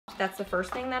That's the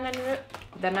first thing that I knew.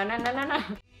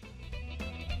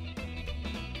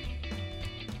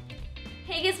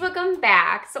 Hey guys, welcome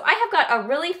back. So I have got a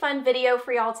really fun video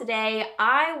for y'all today.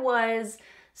 I was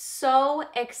so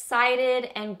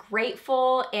excited and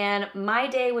grateful, and my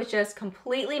day was just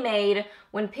completely made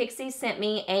when Pixi sent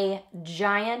me a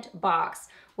giant box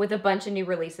with a bunch of new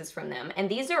releases from them. And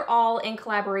these are all in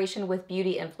collaboration with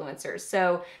beauty influencers.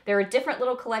 So there are different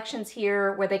little collections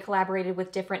here where they collaborated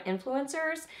with different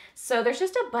influencers. So there's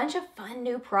just a bunch of fun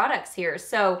new products here.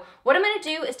 So what I'm gonna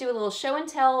do is do a little show and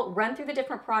tell, run through the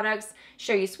different products,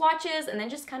 show you swatches, and then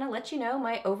just kind of let you know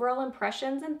my overall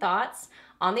impressions and thoughts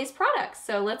on these products.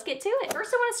 So let's get to it.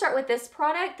 First, I want to start with this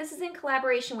product. This is in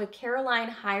collaboration with Caroline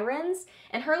Hirons,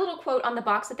 and her little quote on the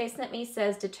box that they sent me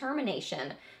says,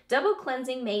 "Determination. Double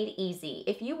cleansing made easy.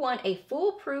 If you want a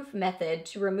foolproof method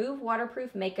to remove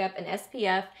waterproof makeup and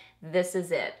SPF, this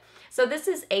is it." So this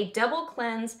is a double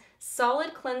cleanse,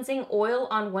 solid cleansing oil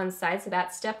on one side, so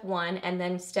that's step one, and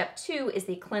then step two is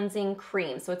the cleansing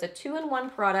cream. So it's a 2-in-1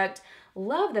 product.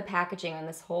 Love the packaging on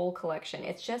this whole collection.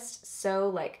 It's just so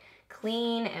like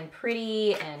clean and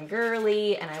pretty and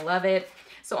girly, and I love it.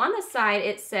 So on the side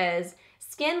it says,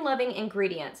 skin loving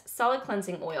ingredients, solid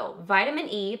cleansing oil, vitamin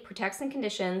E, protects and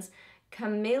conditions,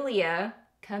 camellia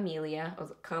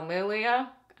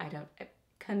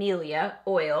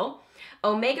oil,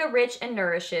 omega rich and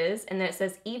nourishes, and then it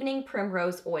says evening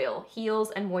primrose oil,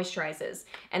 heals and moisturizes.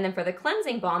 And then for the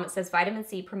cleansing balm, it says vitamin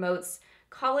C promotes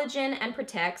collagen and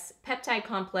protects, peptide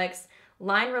complex,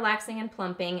 line relaxing and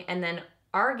plumping, and then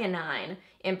arginine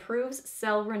improves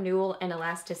cell renewal and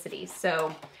elasticity.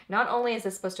 So not only is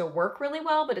this supposed to work really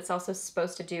well, but it's also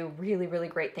supposed to do really, really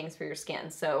great things for your skin.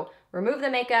 So remove the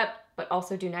makeup, but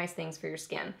also do nice things for your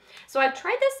skin. So I've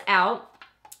tried this out.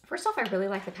 First off, I really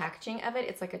like the packaging of it.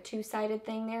 It's like a two-sided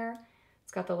thing there.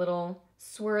 It's got the little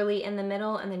swirly in the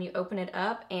middle, and then you open it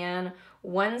up, and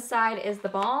one side is the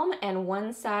balm, and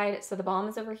one side, so the balm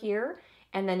is over here,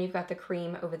 and then you've got the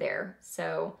cream over there.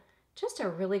 So just a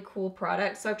really cool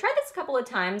product. So I've tried this a couple of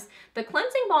times. The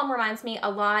cleansing balm reminds me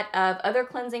a lot of other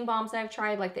cleansing balms that I've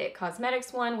tried, like the It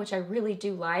Cosmetics one, which I really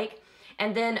do like.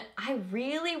 And then I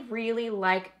really, really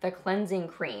like the cleansing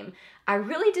cream. I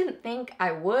really didn't think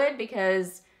I would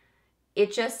because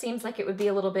it just seems like it would be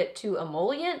a little bit too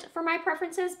emollient for my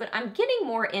preferences, but I'm getting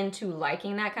more into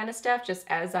liking that kind of stuff just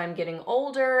as I'm getting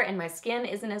older and my skin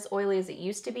isn't as oily as it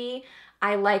used to be.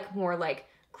 I like more like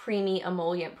creamy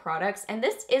emollient products, and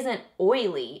this isn't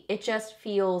oily. It just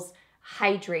feels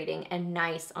hydrating and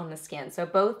nice on the skin. So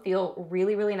both feel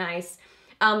really, really nice.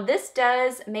 This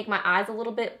does make my eyes a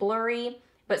little bit blurry,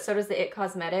 but so does the It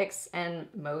Cosmetics, and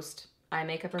most eye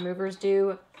makeup removers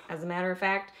do, as a matter of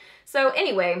fact. So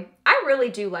anyway, I really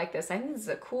do like this. I think this is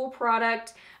a cool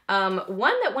product.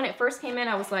 One that when it first came in,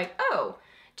 I was like, oh,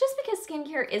 just because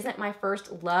skincare isn't my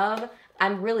first love,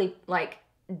 I'm really like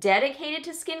dedicated to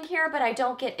skincare, but I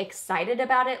don't get excited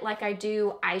about it like I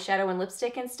do eyeshadow and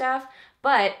lipstick and stuff,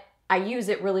 but I use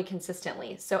it really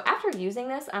consistently. So after using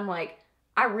this, I'm like,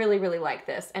 I really, really like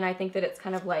this. And I think that it's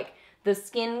kind of like the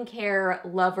skincare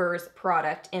lovers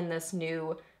product in this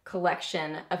new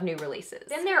collection of new releases.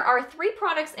 Then there are 3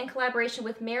 products in collaboration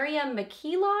with Miriam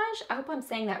Maquillage. I hope I'm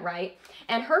saying that right.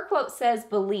 And her quote says,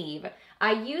 "Believe.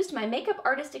 I used my makeup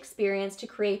artist experience to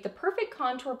create the perfect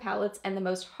contour palettes and the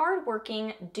most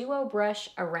hardworking duo brush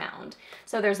around."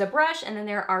 So there's a brush, and then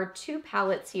there are 2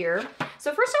 palettes here.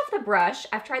 So first off, the brush.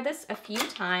 I've tried this a few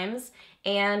times,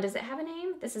 and does it have a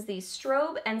name? This is the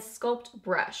Strobe and Sculpt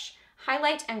Brush.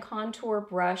 Highlight and Contour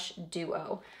Brush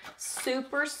Duo.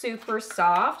 Super, super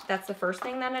soft. That's the first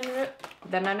thing that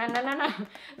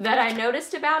I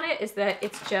noticed about it, is that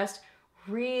it's just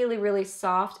really, really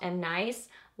soft and nice.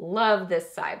 Love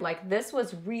this side. Like, this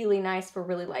was really nice for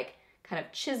really like kind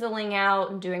of chiseling out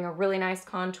and doing a really nice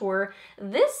contour.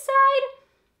 This side,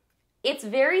 it's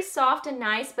very soft and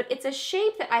nice, but it's a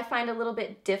shape that I find a little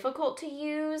bit difficult to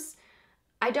use.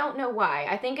 I don't know why.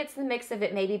 I think it's the mix of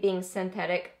it maybe being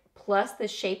synthetic plus the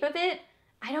shape of it.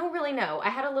 I don't really know. I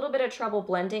had a little bit of trouble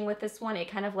blending with this one. It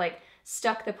kind of like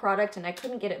stuck the product and I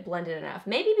couldn't get it blended enough.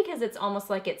 Maybe because it's almost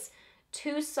like it's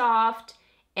too soft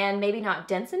and maybe not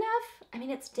dense enough. I mean,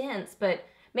 it's dense, but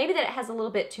maybe that it has a little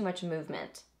bit too much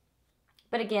movement.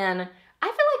 But again, I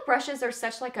feel like brushes are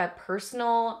such like a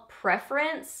personal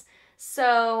preference.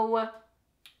 So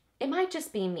it might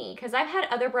just be me, because I've had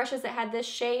other brushes that had this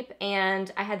shape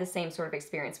and I had the same sort of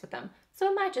experience with them. So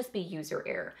it might just be user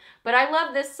error. But I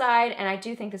love this side, and I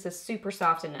do think this is super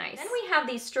soft and nice. Then we have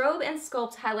the Strobe and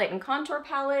Sculpt Highlight and Contour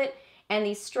Palette and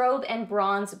the Strobe and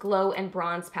Bronze Glow and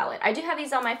Bronze Palette. I do have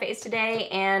these on my face today,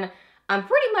 and I'm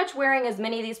pretty much wearing as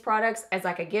many of these products as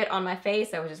I could get on my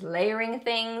face. I was just layering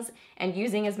things and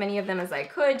using as many of them as I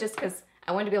could just because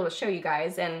I wanted to be able to show you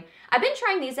guys. And I've been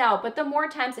trying these out, but the more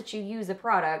times that you use a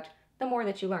product, the more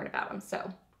that you learn about them.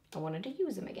 So I wanted to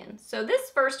use them again. So this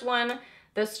first one,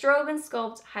 the Strobe and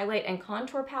Sculpt Highlight and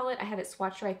Contour Palette, I have it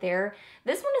swatched right there.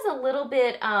 This one is a little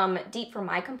bit deep for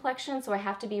my complexion, so I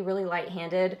have to be really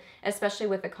light-handed, especially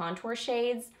with the contour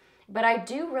shades. But I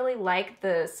do really like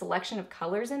the selection of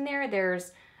colors in there.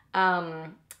 There's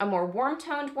a more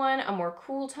warm-toned one, a more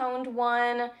cool-toned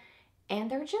one, and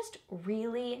they're just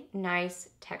really nice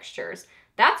textures.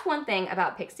 That's one thing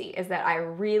about Pixi, is that I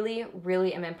really,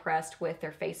 really am impressed with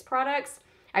their face products.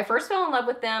 I first fell in love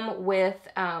with them with,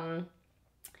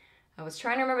 I was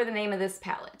trying to remember the name of this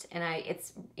palette, and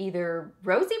it's either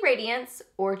Rosy Radiance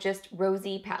or just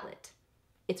Rosy Palette.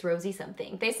 It's Rosy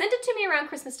something. They sent it to me around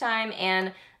Christmas time,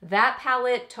 and that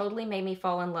palette totally made me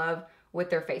fall in love with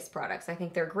their face products. I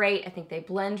think they're great. I think they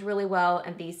blend really well,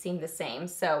 and these seem the same.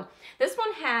 So this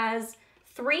one has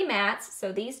 3 mattes.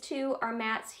 So these 2 are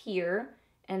mattes here,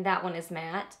 and that one is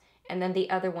matte. And then the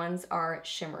other ones are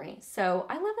shimmery. So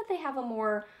I love that they have a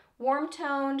more warm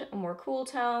toned, a more cool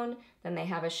toned. Then they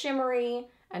have a shimmery,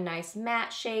 a nice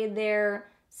matte shade there,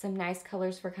 some nice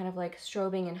colors for kind of like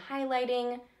strobing and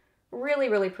highlighting. Really,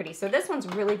 really pretty. So this one's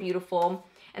really beautiful.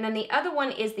 And then the other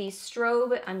one is the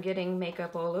Strobe. I'm getting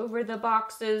makeup all over the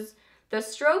boxes. The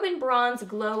Strobe and Bronze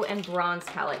Glow and Bronze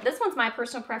palette. This one's my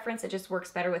personal preference. It just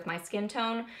works better with my skin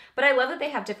tone. But I love that they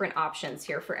have different options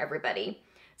here for everybody.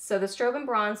 So the Strobe and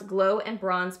Bronze Glow and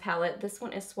Bronze palette. This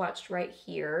one is swatched right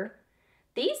here.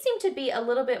 These seem to be a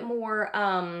little bit more,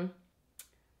 I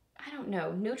don't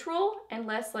know, neutral and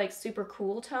less like super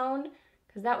cool toned.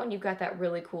 Because that one, you've got that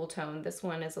really cool tone. This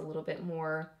one is a little bit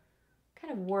more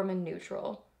kind of warm and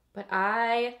neutral. But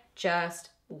I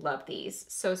just love these.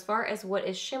 So as far as what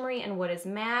is shimmery and what is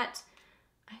matte,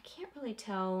 I can't really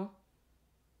tell.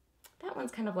 That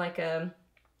one's kind of like a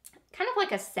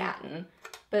satin.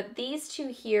 But these 2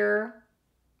 here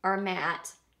are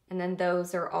matte. And then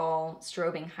those are all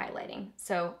strobing highlighting.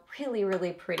 So really,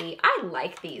 really pretty. I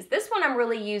like these. This one I'm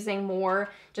really using more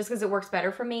just because it works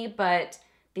better for me. But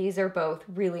these are both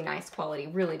really nice quality,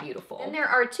 really beautiful. And there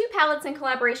are 2 palettes in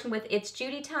collaboration with It's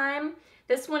Judy Time.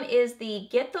 This one is the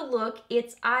Get the Look,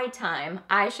 It's Eye Time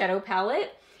eyeshadow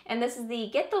palette. And this is the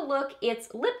Get the Look,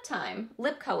 It's Lip Time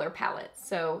lip color palette.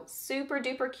 So super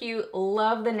duper cute.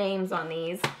 Love the names on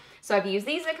these. So I've used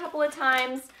these a couple of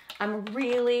times. I'm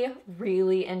really,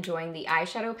 really enjoying the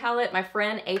eyeshadow palette. My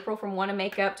friend April from Wanna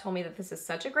Makeup told me that this is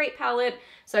such a great palette,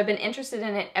 so I've been interested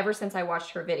in it ever since I watched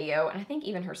her video, and I think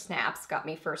even her snaps got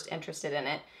me first interested in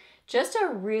it. Just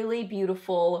a really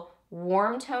beautiful,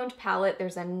 warm-toned palette.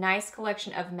 There's a nice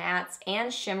collection of mattes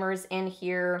and shimmers in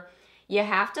here. You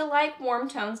have to like warm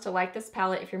tones to like this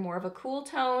palette. If you're more of a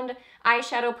cool-toned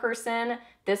eyeshadow person,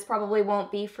 this probably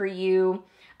won't be for you.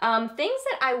 Things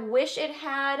that I wish it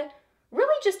had,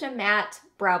 really just a matte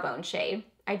brow bone shade.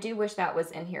 I do wish that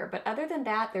was in here, but other than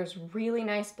that, there's really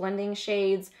nice blending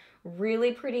shades,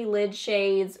 really pretty lid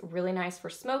shades, really nice for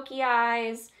smoky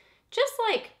eyes, just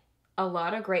like a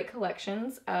lot of great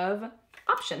collections of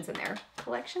options in there.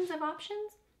 Collections of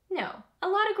options? No, a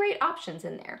lot of great options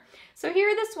in there. So here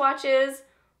are the swatches,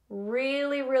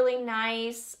 really, really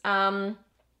nice. I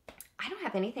don't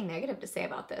have anything negative to say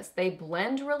about this. They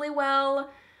blend really well.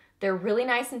 They're really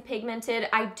nice and pigmented.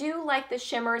 I do like the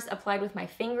shimmers applied with my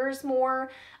fingers more.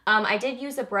 I did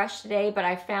use a brush today, but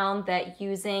I found that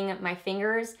using my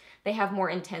fingers, they have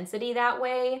more intensity that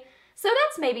way. So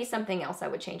that's maybe something else I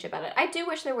would change about it. I do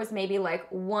wish there was maybe like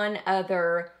one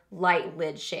other light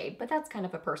lid shade, but that's kind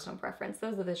of a personal preference.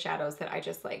 Those are the shadows that I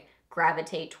just like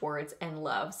gravitate towards and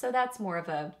love. So that's more of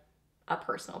a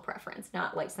personal preference,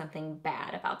 not like something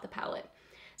bad about the palette.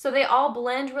 So they all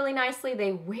blend really nicely.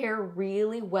 They wear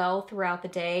really well throughout the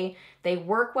day. They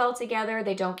work well together.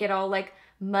 They don't get all like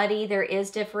muddy. There is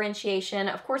differentiation.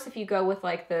 Of course, if you go with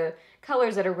like the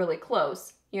colors that are really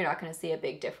close, you're not going to see a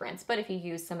big difference. But if you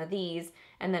use some of these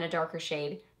and then a darker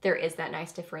shade, there is that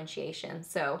nice differentiation.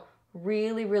 So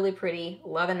really, really pretty.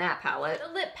 Loving that palette.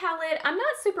 The lip palette, I'm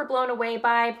not super blown away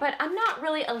by, but I'm not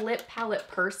really a lip palette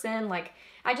person. Like,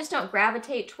 I just don't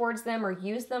gravitate towards them or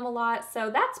use them a lot, so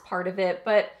that's part of it.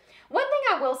 But one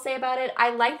thing I will say about it,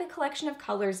 I like the collection of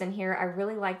colors in here. I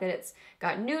really like that it's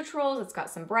got neutrals, it's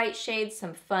got some bright shades,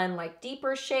 some fun, like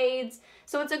deeper shades.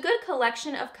 So it's a good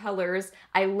collection of colors.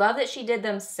 I love that she did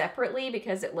them separately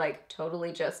because it like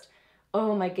totally just,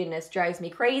 oh my goodness, drives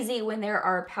me crazy when there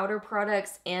are powder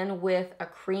products in with a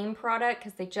cream product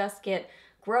because they just get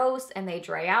gross and they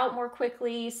dry out more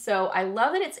quickly. So I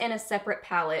love that it's in a separate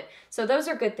palette. So those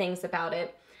are good things about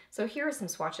it. So here are some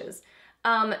swatches.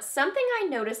 Something I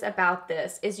notice about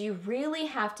this is you really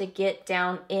have to get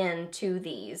down into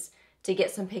these to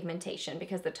get some pigmentation,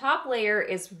 because the top layer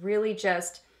is really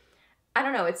just, I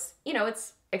don't know, it's, you know,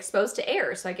 it's exposed to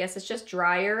air. So I guess it's just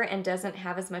drier and doesn't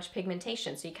have as much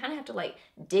pigmentation. So you kind of have to like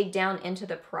dig down into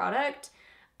the product.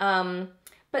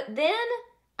 But then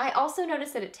I also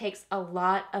noticed that it takes a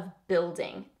lot of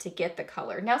building to get the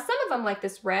color. Now, some of them, like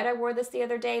this red, I wore this the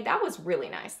other day, that was really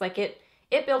nice. Like it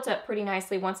built up pretty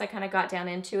nicely. Once I kind of got down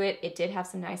into it, it did have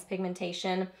some nice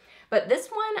pigmentation. But this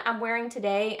one I'm wearing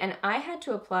today, and I had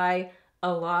to apply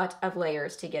a lot of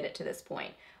layers to get it to this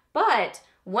point. But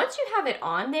once you have it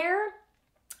on there,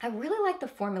 I really like the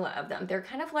formula of them. They're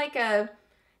kind of like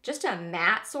just a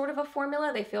matte sort of a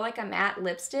formula. They feel like a matte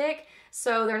lipstick.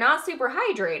 So they're not super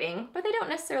hydrating, but they don't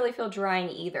necessarily feel drying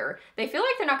either. They feel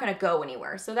like they're not gonna go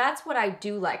anywhere. So that's what I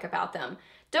do like about them.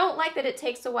 Don't like that it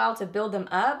takes a while to build them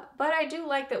up, but I do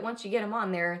like that once you get them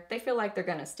on there, they feel like they're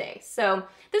gonna stay. So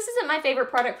this isn't my favorite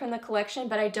product from the collection,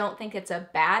 but I don't think it's a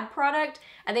bad product.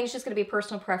 I think it's just gonna be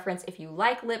personal preference if you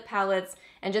like lip palettes,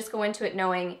 and just go into it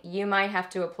knowing you might have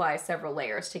to apply several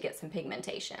layers to get some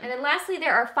pigmentation. And then lastly,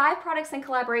 there are 5 products in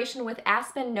collaboration with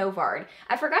Aspen Novard.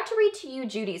 I forgot to read to you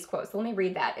Judy's quote, so let me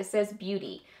read that. It says,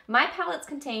 "Beauty. My palettes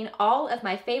contain all of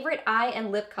my favorite eye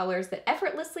and lip colors that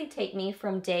effortlessly take me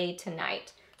from day to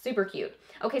night." Super cute.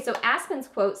 Okay, so Aspen's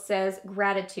quote says,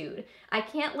 "Gratitude. I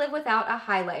can't live without a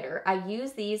highlighter. I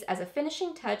use these as a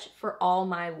finishing touch for all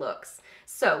my looks."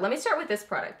 So let me start with this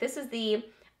product. This is the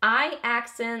Eye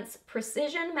Accents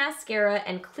Precision Mascara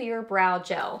and Clear Brow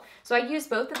Gel. So I used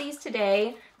both of these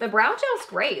today. The brow gel's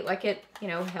great. Like it, you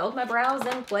know, held my brows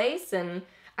in place, and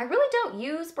I really don't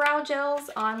use brow gels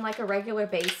on like a regular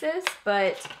basis,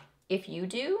 but if you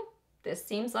do, this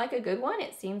seems like a good one.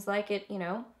 It seems like it, you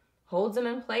know, holds them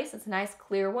in place. It's a nice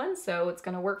clear one, so it's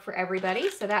gonna work for everybody.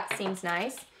 So that seems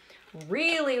nice.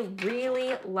 Really,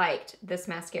 really liked this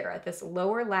mascara, this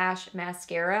lower lash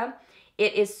mascara.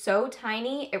 It is so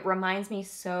tiny. It reminds me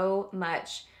so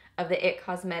much of the IT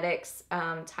Cosmetics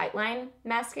Tightline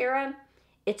mascara.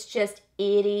 It's just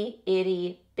itty,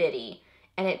 itty, bitty.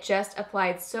 And it just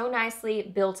applied so nicely,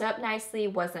 built up nicely,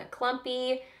 wasn't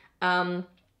clumpy,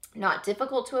 not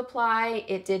difficult to apply.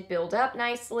 It did build up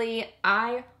nicely.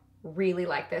 I really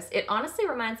like this. It honestly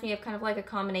reminds me of kind of like a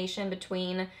combination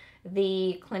between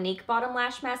the Clinique Bottom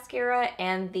Lash Mascara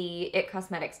and the IT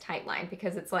Cosmetics Tightline,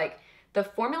 because it's like, the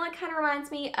formula kind of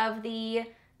reminds me of the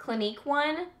Clinique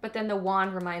one, but then the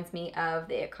wand reminds me of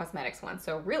the IT Cosmetics one.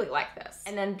 So really like this.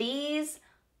 And then these,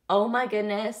 oh my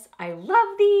goodness, I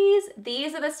love these.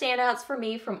 These are the standouts for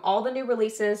me from all the new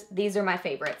releases. These are my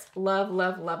favorites. Love,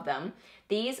 love, love them.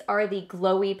 These are the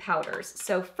glowy powders.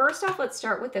 So first off, let's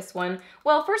start with this one.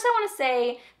 Well, first I want to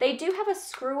say they do have a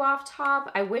screw off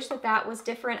top. I wish that that was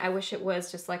different. I wish it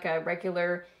was just like a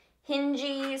regular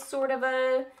hingy sort of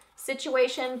a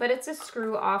situation, but it's a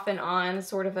screw off and on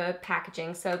sort of a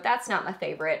packaging, so that's not my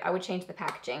favorite. I would change the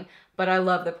packaging, but I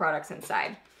love the products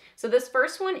inside. So this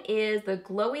first one is the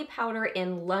Glowy Powder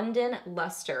in London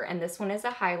Luster, and this one is a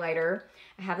highlighter.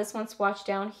 I have this one swatched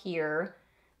down here.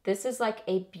 This is like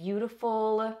a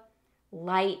beautiful,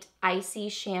 light, icy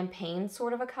champagne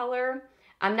sort of a color.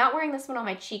 I'm not wearing this one on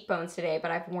my cheekbones today,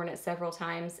 but I've worn it several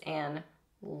times and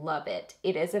love it.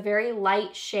 It is a very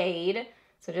light shade,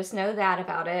 so just know that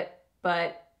about it,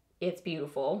 but it's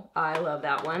beautiful. I love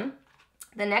that one.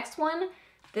 The next one,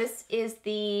 this is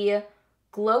the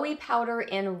Glowy Powder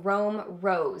in Rome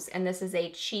Rose, and this is a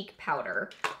cheek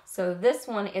powder. So this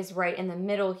one is right in the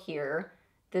middle here.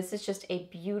 This is just a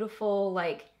beautiful,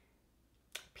 like,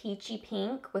 peachy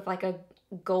pink with like a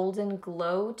golden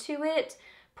glow to it.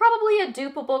 Probably a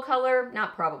dupeable color.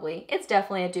 Not probably. It's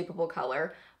definitely a dupeable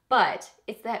color. But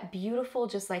it's that beautiful,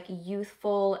 just like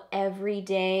youthful,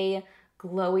 everyday,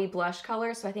 glowy blush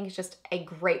color. So I think it's just a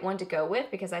great one to go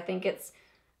with, because I think it's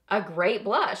a great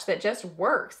blush that just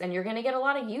works and you're gonna get a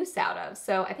lot of use out of.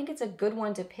 So I think it's a good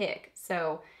one to pick.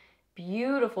 So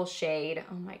beautiful shade.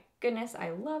 Oh my goodness, I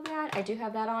love that. I do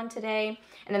have that on today.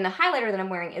 And then the highlighter that I'm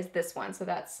wearing is this one. So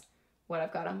that's what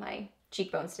I've got on my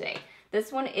cheekbones today.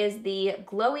 This one is the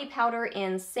Glowy Powder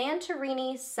in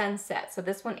Santorini Sunset. So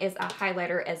this one is a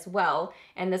highlighter as well,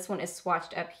 and this one is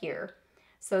swatched up here.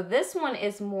 So this one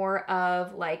is more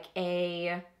of like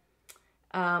a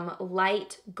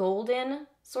light golden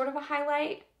sort of a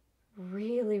highlight.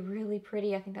 Really, really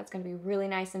pretty. I think that's gonna be really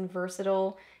nice and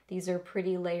versatile. These are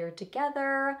pretty layered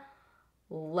together.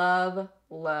 Love,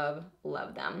 love,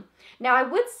 love them. Now I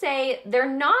would say they're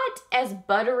not as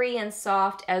buttery and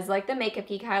soft as like the Makeup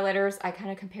Geek highlighters. I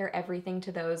kind of compare everything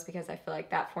to those because I feel like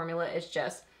that formula is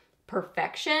just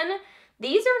perfection.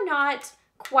 These are not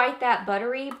quite that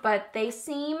buttery, but they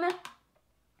seem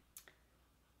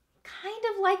kind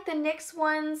of like the NYX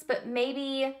ones, but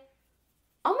maybe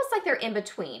almost like they're in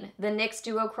between the NYX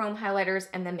Duochrome highlighters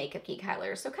and the Makeup Geek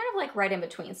highlighters. So kind of like right in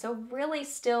between. So really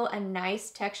still a nice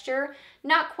texture.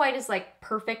 Not quite as like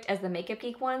perfect as the Makeup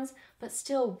Geek ones, but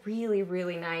still really,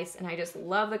 really nice. And I just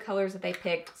love the colors that they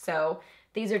picked. So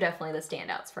these are definitely the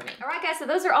standouts for me. All right, guys, so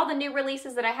those are all the new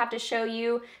releases that I have to show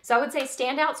you. So I would say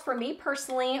standouts for me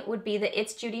personally would be the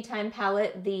It's Judy Time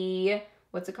palette, the,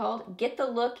 what's it called? Get the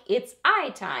Look, It's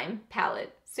Eye Time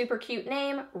palette. Super cute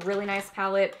name, really nice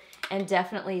palette, and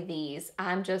definitely these.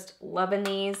 I'm just loving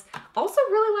these. Also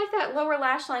really like that lower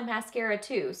lash line mascara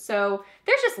too. So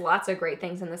there's just lots of great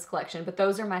things in this collection, but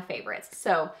those are my favorites.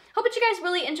 So hope that you guys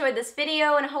really enjoyed this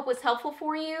video and I hope it was helpful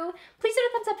for you. Please hit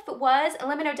a thumbs up if it was, and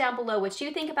let me know down below what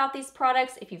you think about these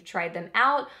products, if you've tried them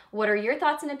out, what are your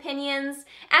thoughts and opinions.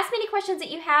 Ask me any questions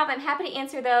that you have, I'm happy to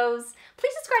answer those.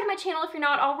 Please subscribe to my channel if you're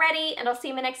not already, and I'll see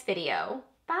you in my next video.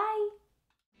 Bye!